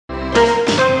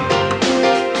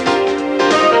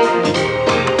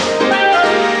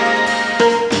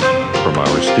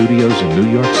studios in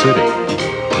New York City.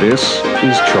 This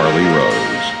is Charlie Rose.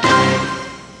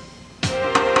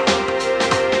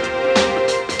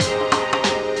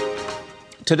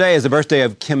 Today is the birthday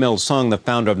of Kim Il-sung, the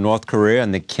founder of North Korea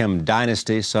and the Kim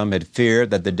dynasty. Some had feared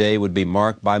that the day would be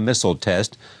marked by missile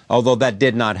tests. Although that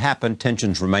did not happen,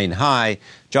 tensions remain high.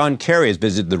 John Kerry has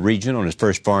visited the region on his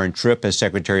first foreign trip as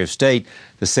Secretary of State.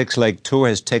 The six-leg tour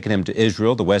has taken him to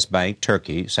Israel, the West Bank,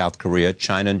 Turkey, South Korea,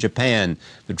 China, and Japan.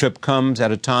 The trip comes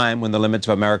at a time when the limits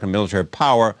of American military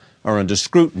power are under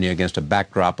scrutiny against a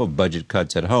backdrop of budget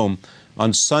cuts at home.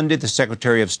 On Sunday, the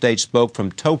Secretary of State spoke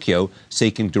from Tokyo,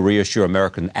 seeking to reassure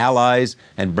American allies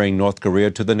and bring North Korea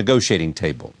to the negotiating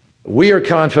table. We are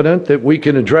confident that we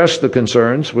can address the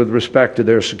concerns with respect to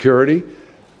their security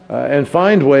and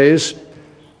find ways,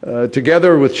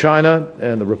 together with China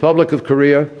and the Republic of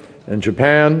Korea and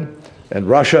Japan and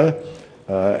Russia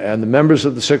and the members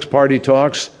of the six-party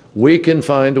talks, we can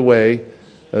find a way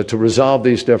to resolve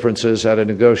these differences at a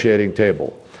negotiating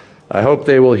table. I hope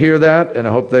they will hear that, and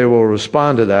I hope they will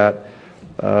respond to that.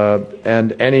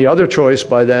 And any other choice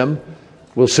by them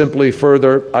will simply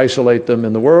further isolate them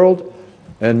in the world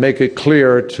and make it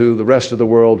clear to the rest of the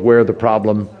world where the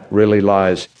problem really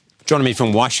lies. Joining me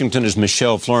from Washington is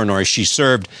Michele Flournoy. She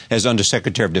served as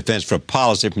Undersecretary of Defense for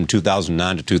Policy from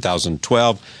 2009 to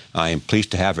 2012. I am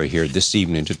pleased to have her here this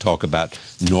evening to talk about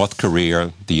North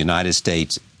Korea, the United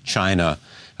States, China,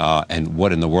 and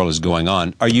what in the world is going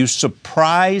on. Are you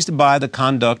surprised by the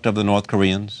conduct of the North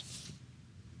Koreans?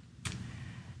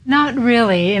 Not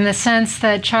really, in the sense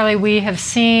that, Charlie, we have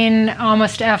seen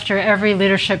almost after every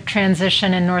leadership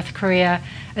transition in North Korea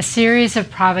a series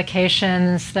of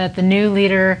provocations that the new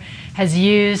leader has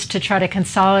used to try to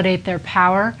consolidate their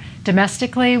power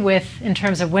domestically in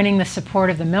terms of winning the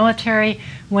support of the military,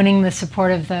 winning the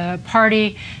support of the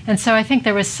party. And so I think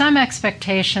there was some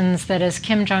expectations that as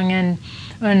Kim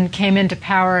Jong-un came into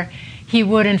power, he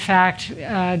would in fact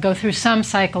go through some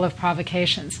cycle of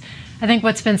provocations. I think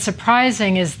what's been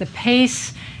surprising is the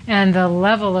pace and the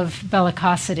level of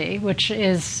bellicosity, which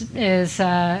is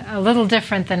a little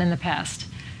different than in the past.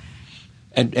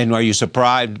 And are you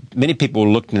surprised? Many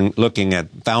people looking at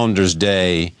Founders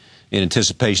Day in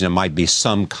anticipation there might be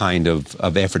some kind of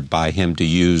effort by him to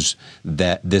use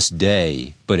this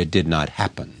day, but it did not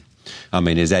happen. I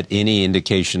mean, is that any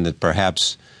indication that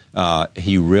perhaps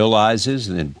he realizes,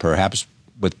 and perhaps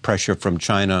with pressure from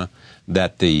China,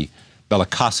 that the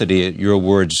bellicosity, your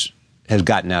words, has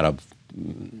gotten out of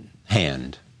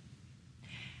hand?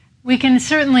 We can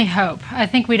certainly hope. I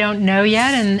think we don't know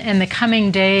yet, and the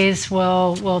coming days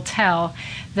will tell.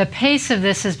 The pace of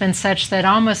this has been such that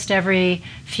almost every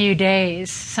few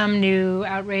days, some new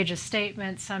outrageous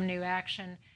statement, some new action.